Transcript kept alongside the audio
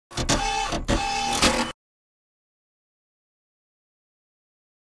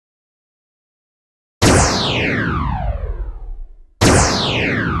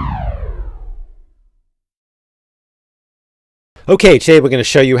Okay, today we're going to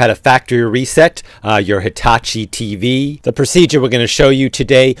show you how to factory reset your Hitachi TV. The procedure we're going to show you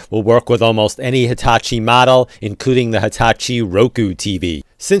today will work with almost any Hitachi model, including the Hitachi Roku TV.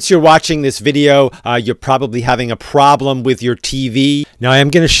 Since you're watching this video, you're probably having a problem with your TV. Now, I am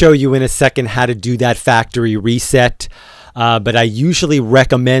going to show you in a second how to do that factory reset. But I usually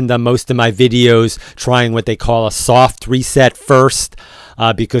recommend on most of my videos trying what they call a soft reset first,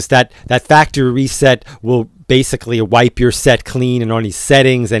 because that factory reset will basically wipe your set clean, and any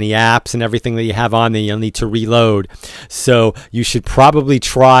settings, any apps, and everything that you have on there, you'll need to reload. So you should probably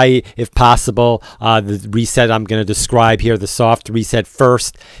try, if possible, the reset I'm going to describe here, the soft reset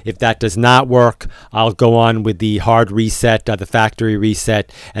first. If that does not work, I'll go on with the hard reset, the factory reset,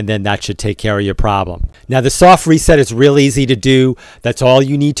 and then that should take care of your problem. Now, the soft reset is real easy to do. That's all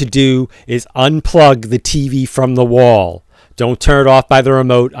you need to do is unplug the TV from the wall. Don't turn it off by the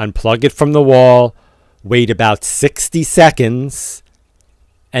remote. Unplug it from the wall. Wait about 60 seconds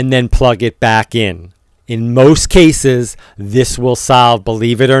and then plug it back in. In most cases, this will solve,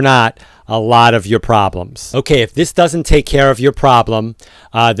 believe it or not, a lot of your problems. Okay, if this doesn't take care of your problem,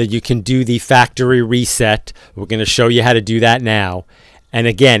 then you can do the factory reset. We're going to show you how to do that now. And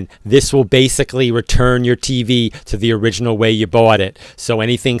again, this will basically return your TV to the original way you bought it. So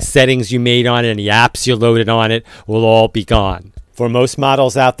anything settings you made on it, any apps you loaded on it, will all be gone. For most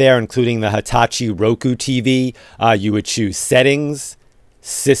models out there, including the Hitachi Roku TV, you would choose Settings,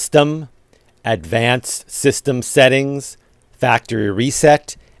 System, Advanced System Settings, Factory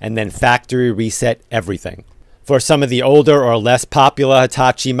Reset, and then Factory Reset Everything. For some of the older or less popular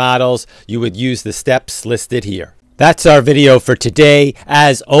Hitachi models, you would use the steps listed here. That's our video for today.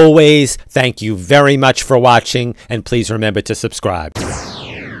 As always, thank you very much for watching, and please remember to subscribe.